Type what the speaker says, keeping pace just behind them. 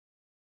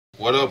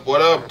What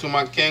up to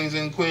my kings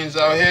and queens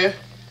out here?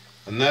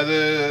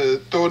 Another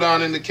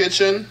throwdown in the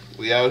kitchen.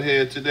 We out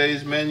here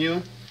today's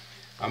menu.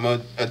 I'm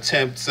gonna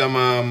attempt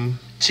some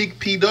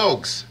chickpea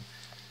dogs.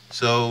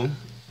 So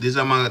this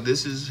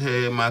is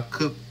here my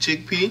cooked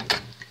chickpea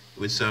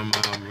with some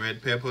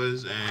red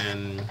peppers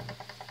and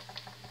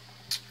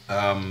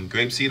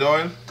grapeseed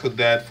oil. Cook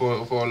that for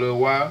a little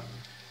while.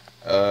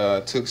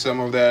 Took some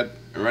of that,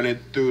 run it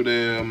through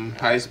the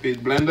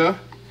high-speed blender.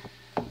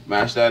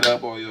 Mash that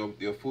up, or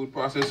your food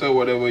processor,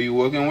 whatever you're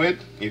working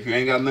with. If you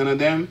ain't got none of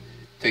them,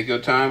 take your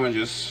time and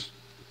just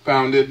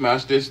pound it,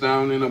 mash this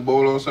down in a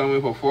bowl or something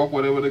with a fork,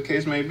 whatever the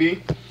case may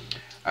be.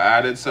 I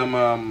added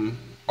some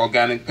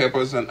organic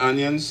peppers and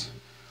onions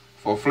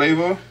for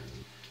flavor.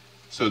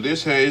 So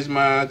this here is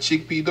my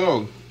chickpea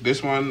dog.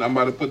 This one, I'm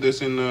about to put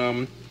this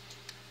in,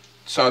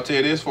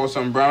 saute this for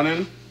some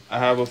browning. I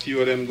have a few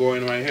of them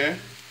going right here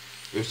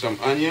with some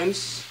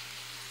onions.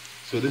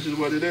 So this is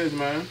what it is,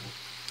 man.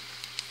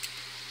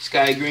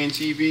 Sky Green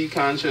TV,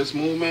 conscious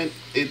movement,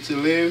 it to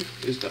live.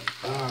 It's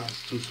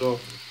too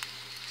soft.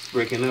 It's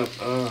breaking up.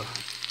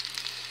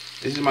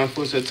 This is my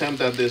first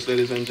attempt at this,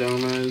 ladies and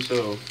gentlemen.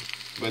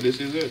 But this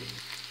is it.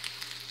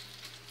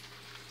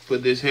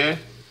 Put this here.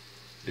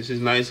 This is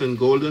nice and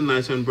golden,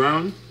 nice and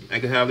brown. I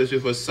could have this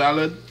with a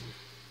salad.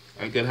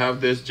 I could have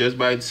this just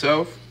by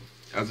itself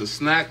as a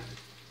snack.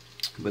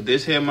 But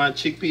this here, my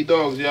chickpea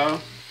dogs,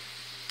 y'all.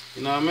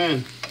 You know what I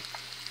mean?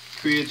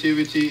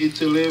 Creativity, eat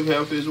to live,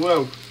 health is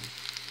wealth.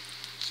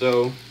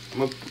 So I'm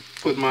gonna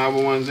put my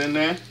other ones in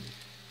there.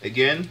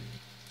 Again,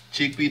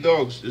 chickpea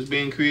dogs, just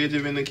being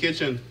creative in the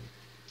kitchen.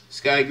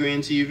 Sky Green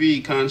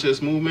TV,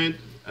 conscious movement,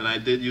 and I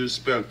did use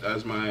spelt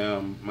as my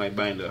my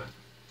binder.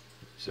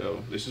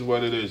 So this is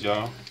what it is,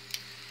 y'all.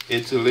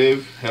 It to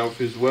live, health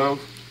is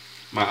wealth.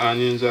 My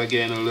onions are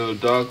getting a little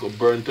dark or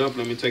burnt up.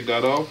 Let me take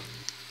that off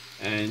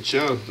and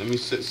chill. Let me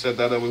set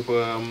that up with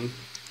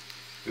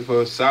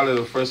a salad,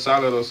 a fresh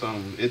salad or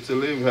something. It to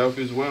live, health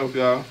is wealth,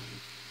 y'all.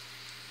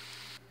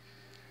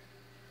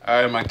 All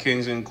right, my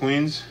kings and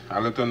queens. I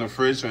looked on the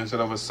fridge, so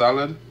instead of a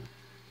salad,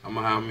 I'm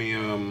gonna have me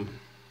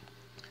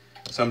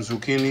some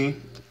zucchini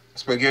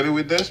spaghetti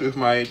with this, with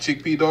my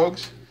chickpea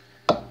dogs.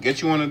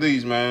 Get you one of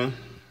these, man.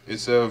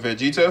 It's a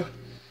Vegeta.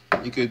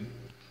 You could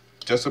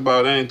just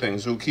about anything,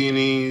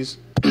 zucchinis,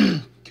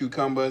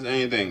 cucumbers,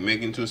 anything.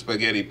 Make into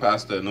spaghetti,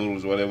 pasta,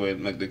 noodles, whatever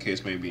the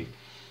case may be.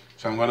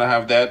 So I'm gonna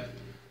have that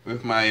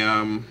with my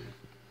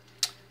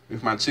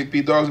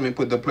chickpea dogs. Let me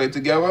put the plate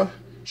together.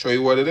 Show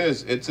you what it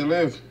is. It to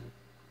live.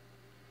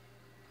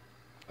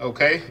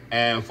 Okay,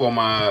 and for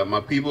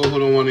my people who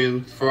don't want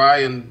to fry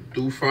and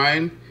do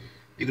frying,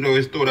 you can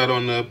always throw that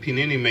on the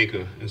panini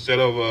maker instead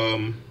of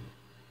a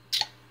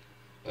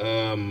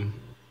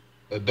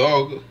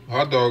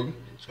hot dog.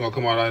 It's gonna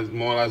come out as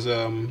more as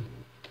a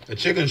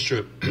chicken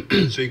strip,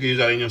 so you can use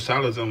that in your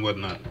salads and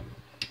whatnot.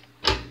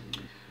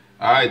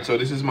 All right, so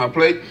this is my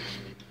plate.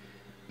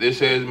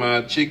 This is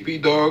my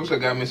chickpea dogs. I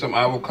got me some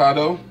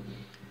avocado.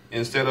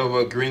 Instead of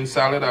a green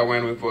salad, I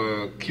went with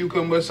a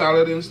cucumber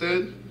salad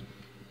instead.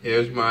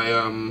 Here's my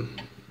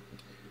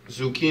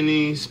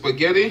zucchini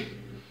spaghetti.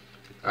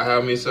 I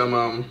have me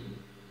some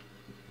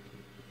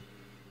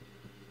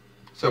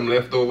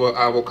leftover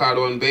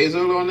avocado and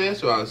basil on there,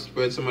 so I'll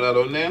spread some of that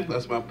on there.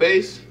 That's my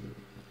base.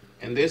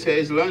 And this here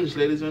is lunch,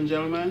 ladies and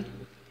gentlemen.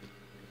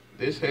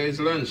 This here is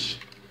lunch.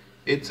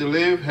 It to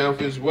live,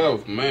 health is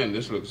wealth. Man,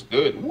 this looks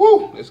good.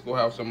 Woo! Let's go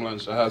have some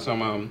lunch. I have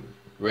some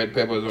red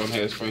peppers on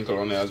here, sprinkled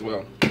on there as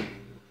well.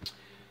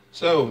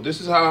 So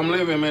this is how I'm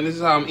living, man. This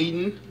is how I'm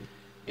eating.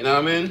 You know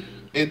what I mean?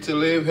 It to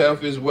live,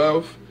 health is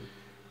wealth.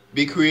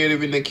 Be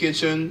creative in the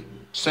kitchen.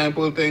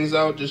 Sample things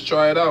out. Just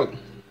try it out.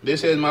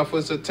 This is my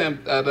first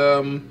attempt at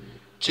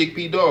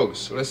chickpea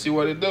dogs. Let's see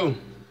what it do.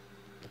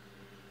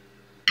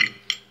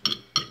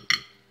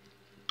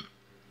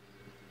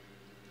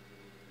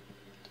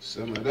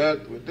 Some of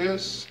that with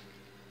this.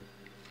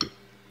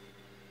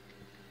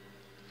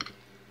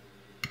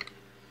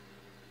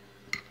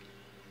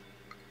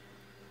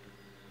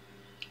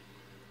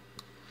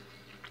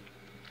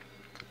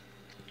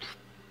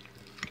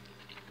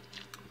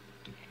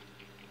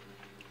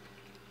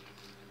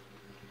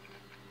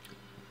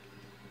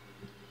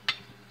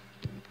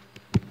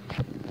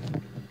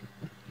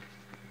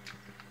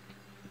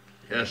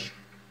 Yes.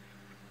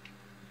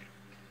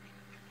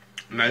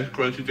 Nice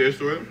crunchy taste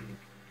to it.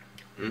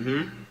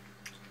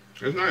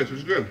 It's nice,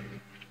 it's good.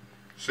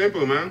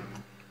 Simple, man.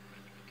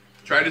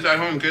 Try this at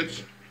home,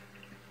 kids.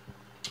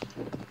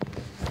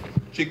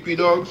 Chickpea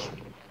dogs.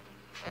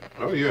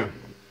 Oh yeah.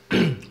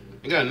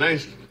 It got a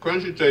nice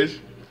crunchy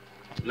taste.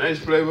 Nice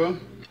flavor.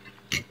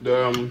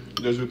 The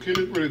zucchini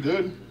is pretty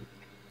good.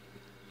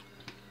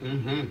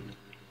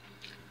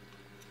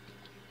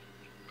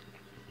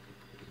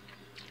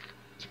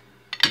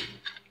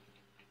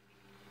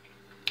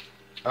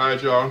 All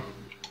right, y'all.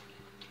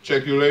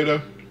 Check you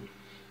later.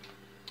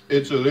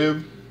 It's a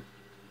live.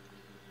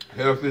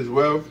 Health is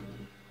wealth.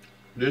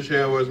 This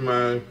here was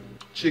my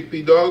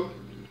chickpea dog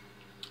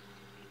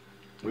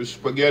with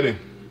spaghetti,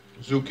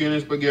 zucchini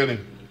spaghetti,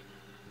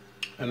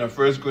 and a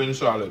fresh green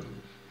salad.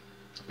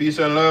 Peace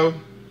and love.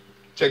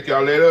 Check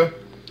y'all later.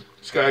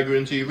 Sky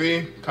Green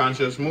TV,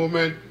 Conscious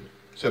Movement.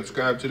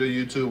 Subscribe to the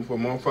YouTube for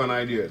more fun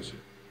ideas.